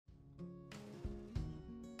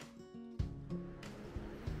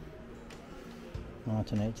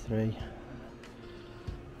1983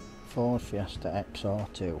 Ford Fiesta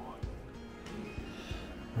XR2,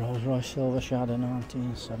 Rolls Royce Silver Shadow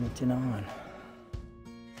 1979.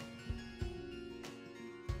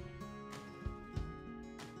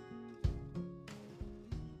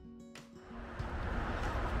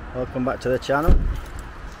 Welcome back to the channel.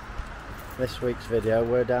 This week's video,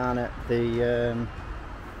 we're down at the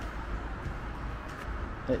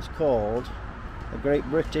it's called the Great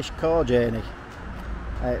British Car Journey.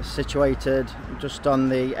 It's situated just on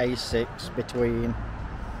the A6 between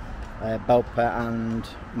Belper and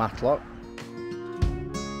Matlock.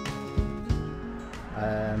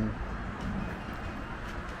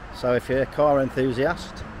 So if you're a car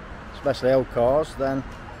enthusiast, especially old cars, then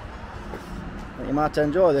you might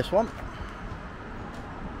enjoy this one.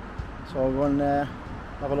 So we'll go and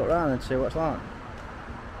have a look around and see what it's like.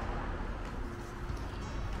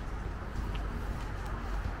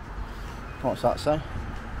 What's that say?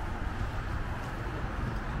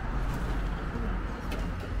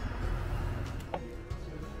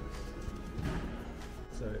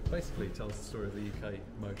 So it basically tells the story of the UK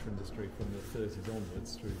motor industry from the 30s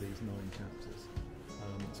onwards through these 9 chapters.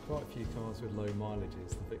 There's quite a few cars with low mileages.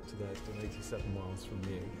 The Victor there's done 87 miles from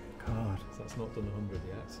new. God. So that's not done 100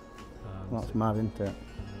 yet. That's mad, isn't it?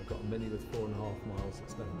 I've got a Mini with 4.5 miles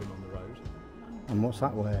that's never been on the road. And what's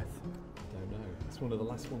that worth? I don't know. It's one of the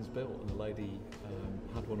last ones built, and the lady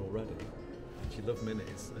had one already. She loved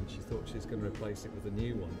Minis, and she thought she was going to replace it with a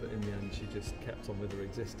new one, but in the end she just kept on with her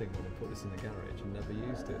existing one and put this in the garage and never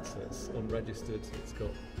used it. So it's unregistered, it's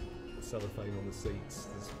got cellophane on the seats,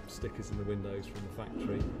 there's stickers in the windows from the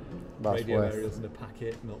factory, radio aerials in a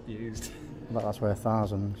packet, not used. But that's worth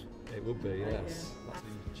thousands. It would be, yes. That's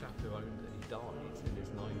the chap who owned it. He died in his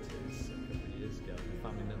 90s a couple of years ago. The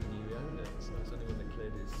family never knew he owned it, so it's only when they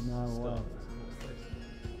cleared his stuff. What's this?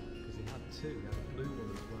 Because he had 2. He had a blue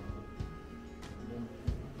one as well.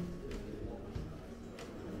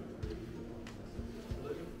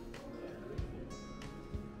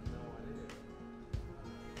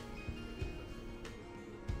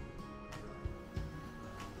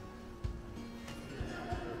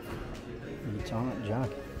 Giant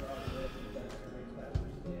Jag.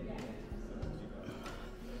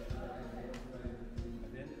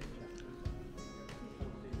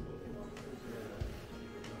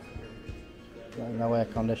 No air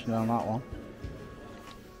conditioning on that one.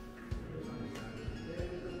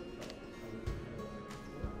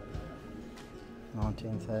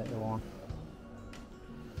 (1931)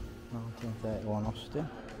 Austin.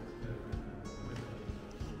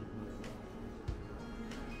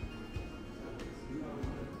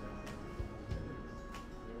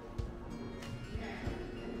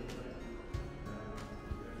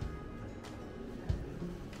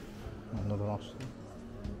 Another Austin.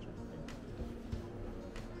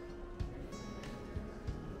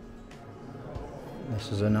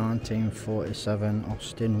 This is a 1947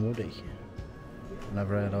 Austin Woody.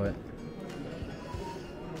 Never heard of it.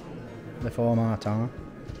 Before my time.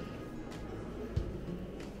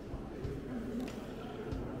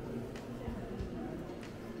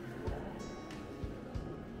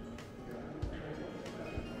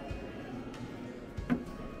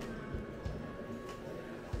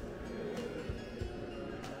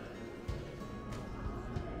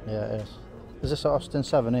 Yeah, it is. Is this Austin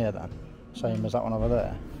 7 here then? Same as that one over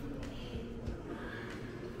there?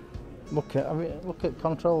 Look at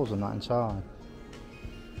controls and that inside.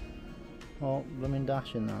 Oh, blooming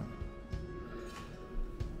dash in that.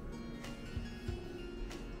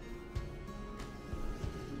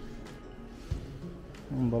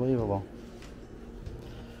 Unbelievable.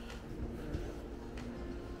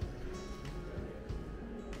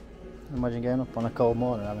 Imagine getting up on a cold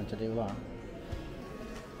morning having to do that.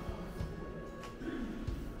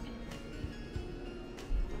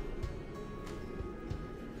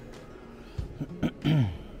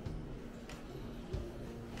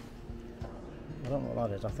 I don't know what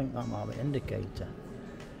that is. I think that might be an indicator.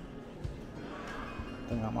 I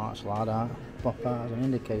think that might slide out, pop out as an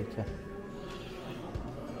indicator.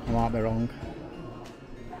 I might be wrong.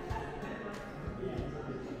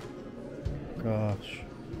 Gosh,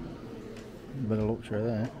 a bit of luxury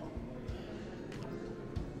there.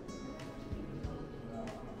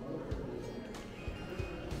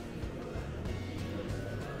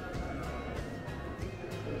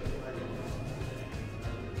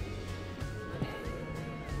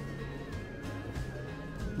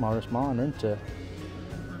 Morris Minor, isn't it?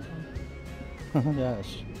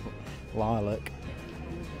 Yes, lilac.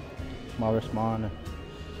 Morris Minor.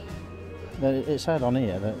 It said on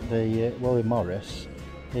here that the Willie Morris,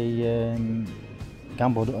 he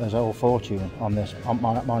gambled his whole fortune on this,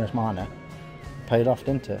 minus minor. Paid off,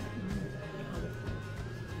 didn't it?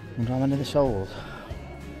 And how many they sold?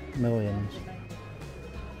 Millions.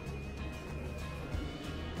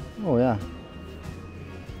 Oh yeah.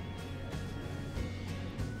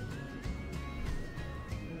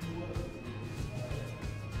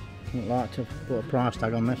 Wouldn't like to put a price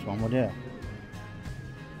tag on this one, would you?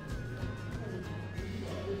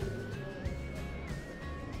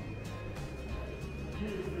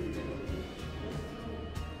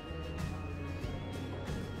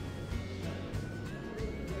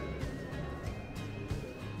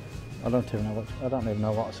 I don't even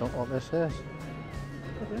know what this is.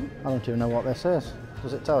 I don't even know what this is.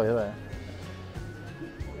 Does it tell you there?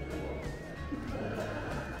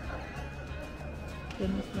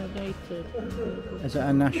 Is it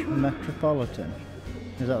a Nash Metropolitan?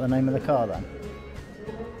 Is that the name of the car then?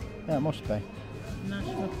 Yeah, it must be. Nash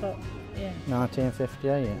Metropolitan, yeah.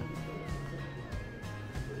 1958, yeah.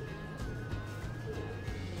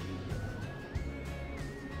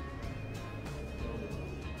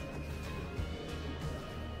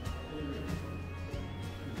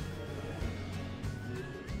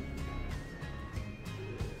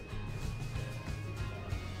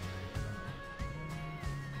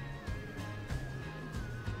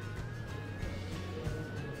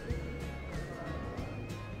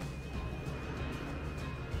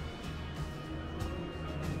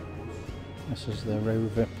 This is the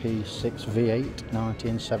Rover P6 V8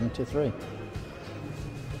 1973.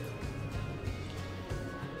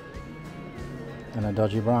 In a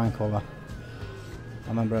dodgy brown colour. I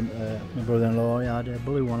remember my brother-in-law, he had a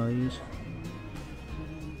blue one of these.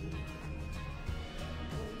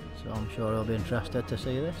 So I'm sure he'll be interested to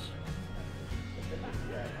see this.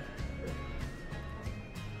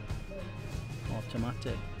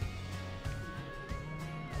 Automatic.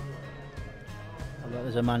 I bet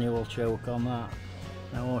there's a manual choke on that.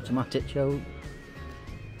 No automatic choke.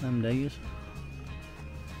 Them days.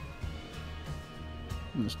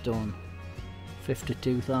 And it's done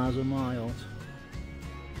 52,000 miles.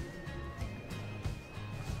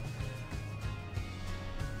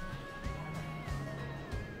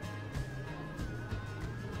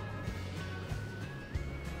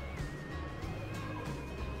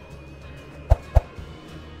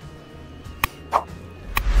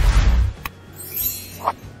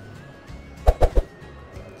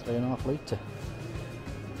 .5 litre.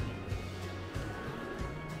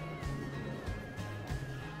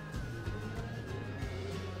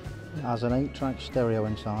 It has an 8-track stereo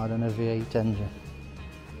inside and a V8 engine.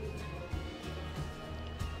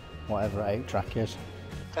 Whatever 8-track is.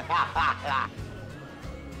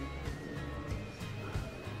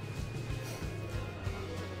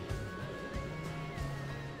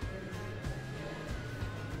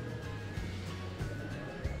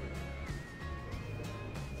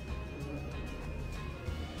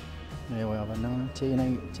 Here we have a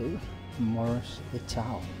 1980 Morris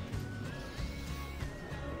Ital.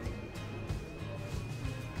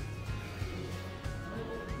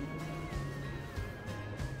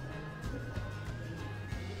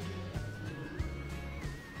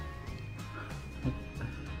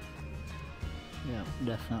 Yeah,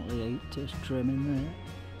 definitely 80s trim in there.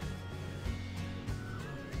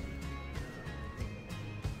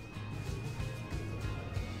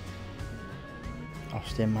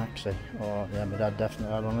 Austin Maxi. Oh yeah, my dad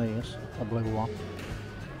definitely had one of these, a blue one.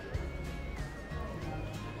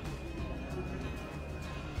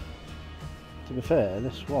 To be fair,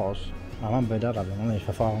 this was, I remember my dad had one of these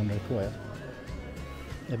for 500 quid.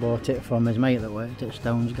 He bought it from his mate that worked at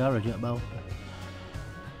Stone's garage at Belper.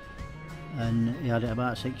 And he had it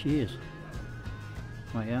about 6 years.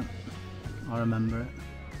 But yeah, I remember it.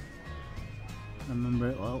 I remember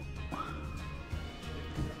it well.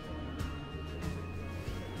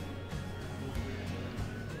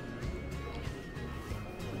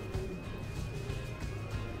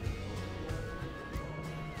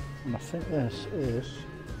 And I think this is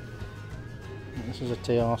a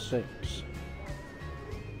TR6.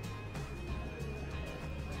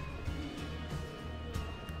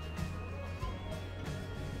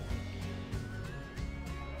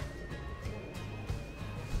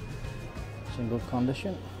 It's in good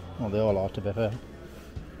condition. Well, they all are, to be fair.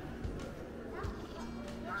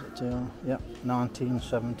 Is it TR? Yep,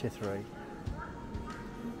 1973.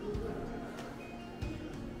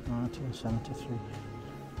 1973.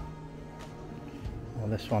 Well,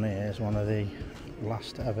 this one here is one of the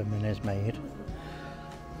last ever minis made.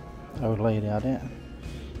 Old lady had it,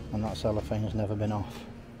 and that cellophane's never been off.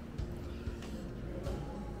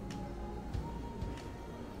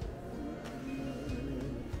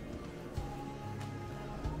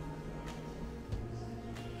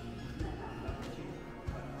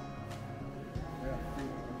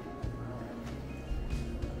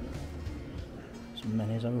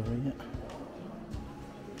 minis over here.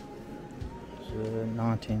 It's a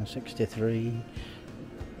 1963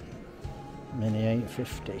 Mini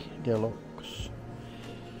 850 Deluxe.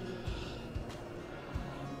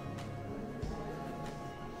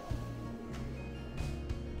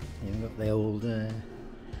 You've got the old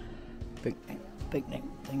picnic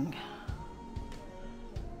thing,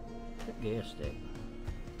 gear stick.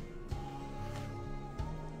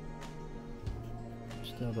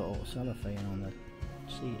 Still got all cellophane on the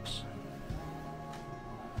seats.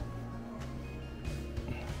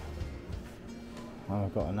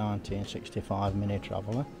 I've got a 1965 Mini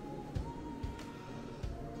Traveller.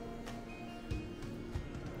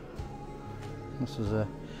 This is a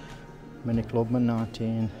Mini Clubman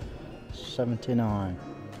 1979.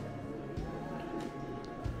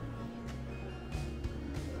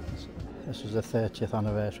 This is the 30th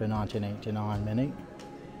anniversary 1989 Mini.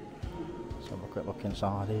 Let's have a quick look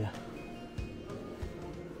inside here.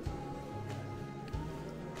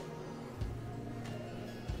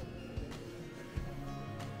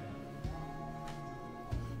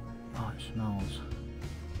 Oh, it smells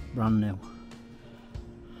brand new.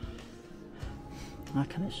 How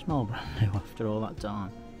can it smell brand new after all that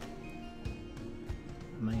time?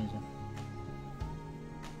 Amazing.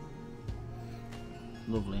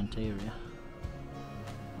 Lovely interior.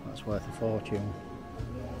 That's worth a fortune.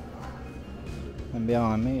 And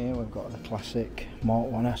behind me here we've got the classic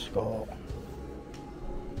Mark 1 Escort.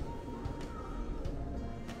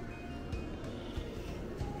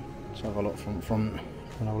 Let's have a look from front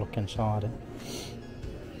and have a look inside it.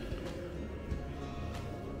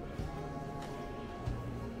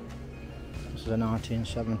 This is a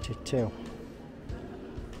 1972.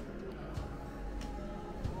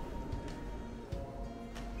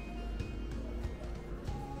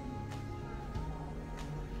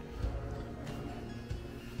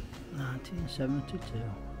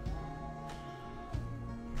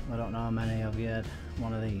 I don't know how many of you had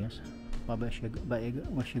one of these. I bet you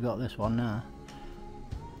wish you got this one now.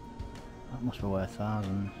 That must be worth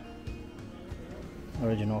thousands.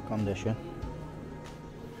 Original condition.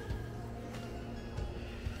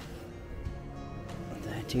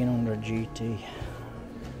 1300 GT.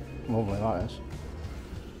 Lovely that is.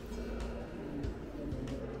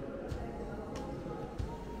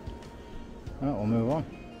 Right, we'll move on.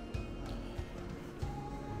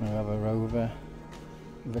 We have a Rover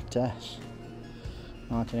Vitesse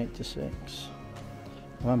 1986.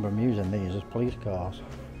 I remember them using these as police cars.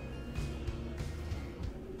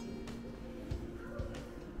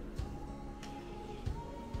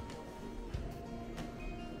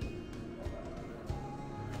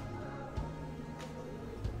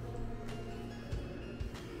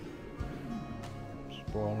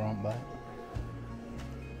 Spoiler on back.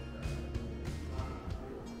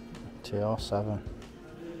 TR7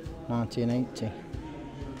 1980.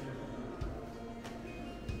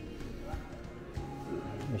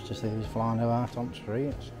 Used to see these flying about on the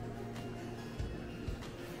streets.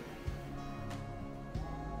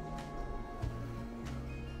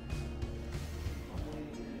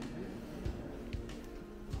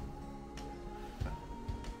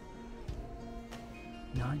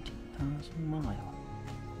 $19,000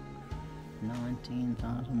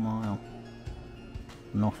 19,000 miles.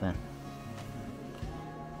 Nothing.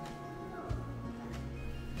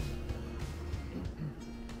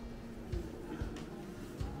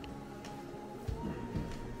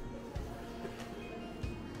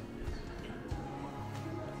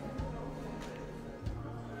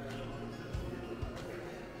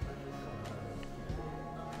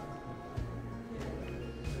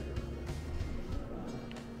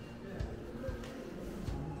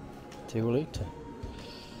 Two-litre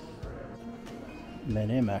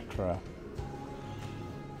Mini Metro.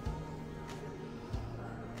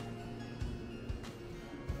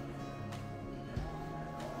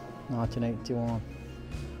 (1981).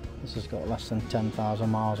 This has got less than 10,000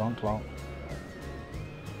 miles on clock.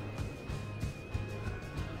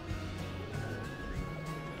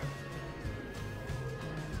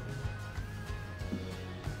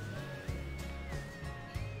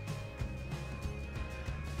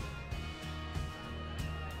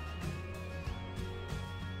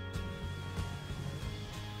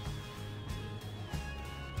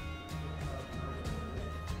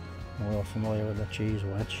 We're all familiar with the cheese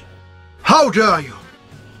wedge. How dare you!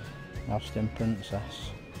 Austin Princess.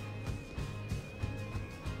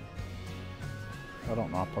 I don't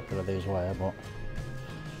know how popular these were, but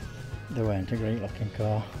they weren't a great looking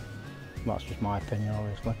car. That's just my opinion,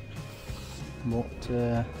 obviously. But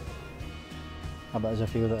I bet there's a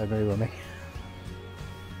few that agree with me.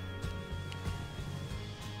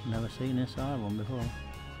 Never seen this side one before.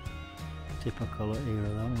 Typical era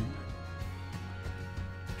though, isn't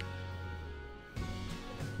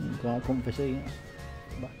it? Quite comfy seats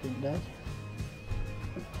back in the day.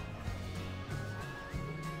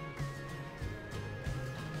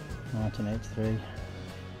 (1983)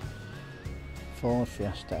 Ford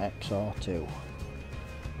Fiesta XR2.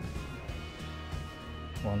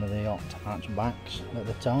 One of the hot hatchbacks at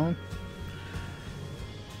the time.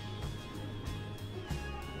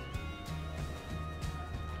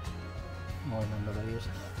 I remember these.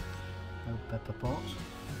 No pepper pots.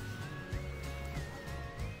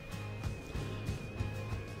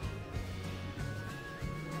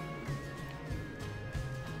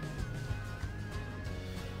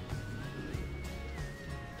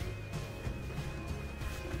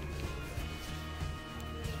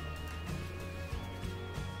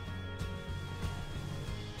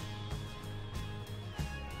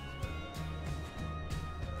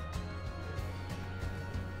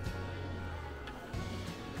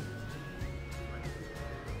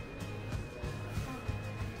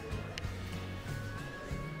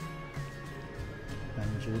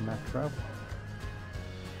 Metro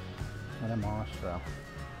and a Maestro.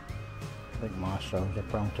 I think Maestros are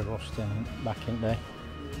prone to rusting back in the day.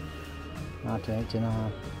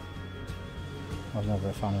 1989. I was never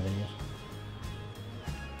a fan of these.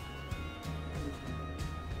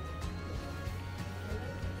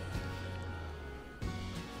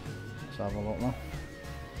 Let's have a look now.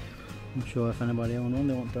 I'm sure if anybody owned one,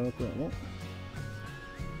 they want to have a quick look.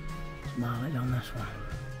 What's mileage on this one?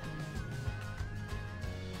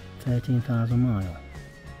 13,000 miles.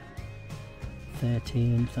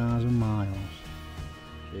 13,000 miles.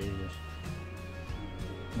 Jesus.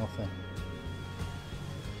 Nothing.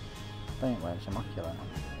 Paintwork's immaculate.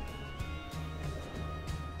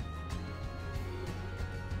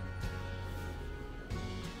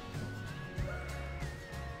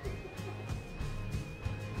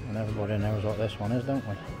 And everybody knows what this one is, don't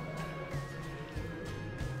we?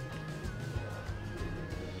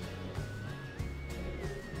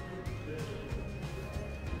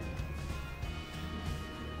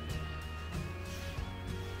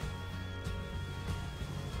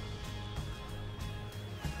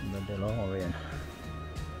 The DeLorean,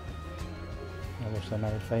 obviously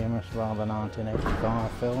made famous by the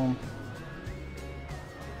 1985 film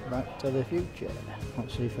Back to the Future.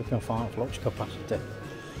 Let's see if we can find flux capacity.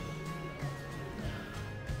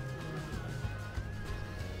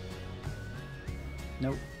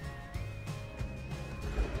 Nope,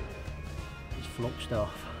 it's fluxed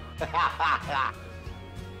off.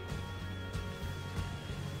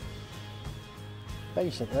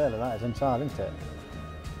 Basic really, that is inside, isn't it?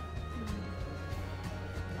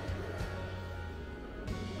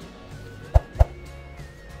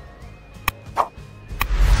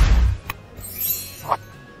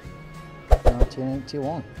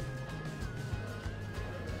 (1981).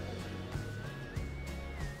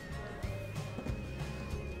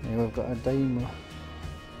 Here we've got a Daimler.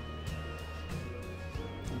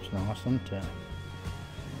 That's nice, isn't it?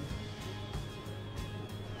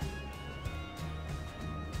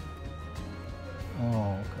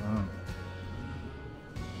 Oh, look at that.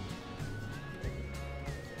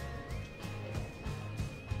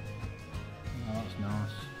 Oh, that's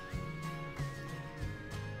nice.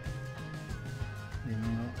 Even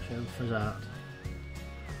got chauffeur's art.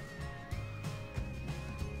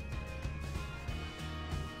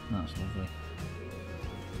 That's lovely.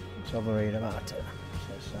 Let's have a read about it.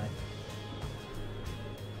 Let's say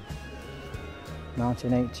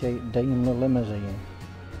 1988 Daimler limousine.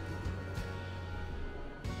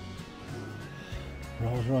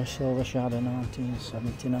 Rolls-Royce Silver Shadow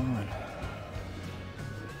 1979.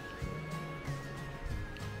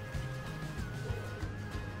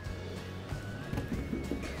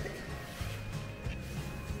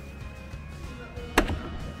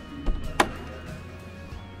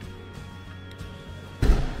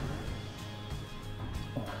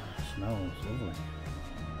 Smells lovely.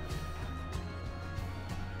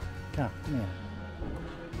 Cat, come here.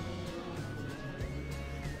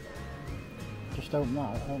 Just open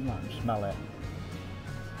that and smell it.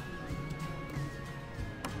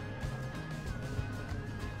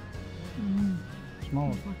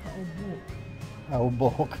 Smells Like an old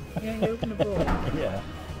book. Yeah, you open the book. Yeah.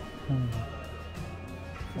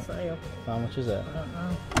 For sale. How much is it? I don't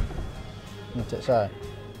know. What's it say?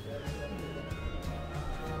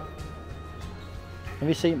 Have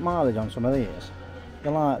you seen mileage on some of these?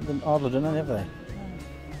 They're like, they're hardly done anything.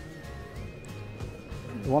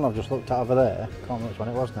 The one I've just looked at over there, can't remember which one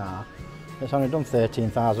it was now, it's only done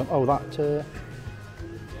 13,000. Oh, that,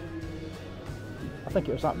 I think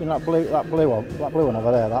it was that blue one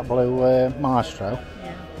over there, that blue Maestro.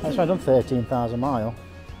 Yeah. That's why I done 13,000 mile.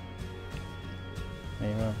 Here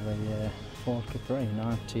we have the Ford Capri,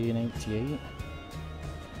 1988.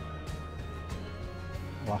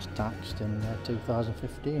 Last taxed in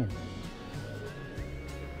 2015.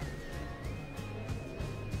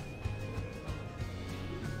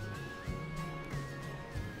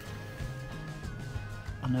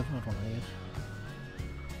 I never had one of these.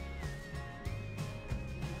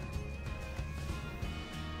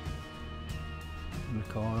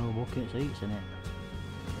 Recoro bucket seats in it.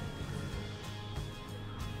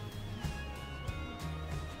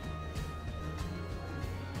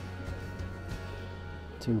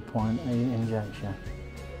 .8 injection.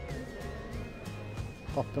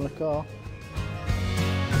 Popular car.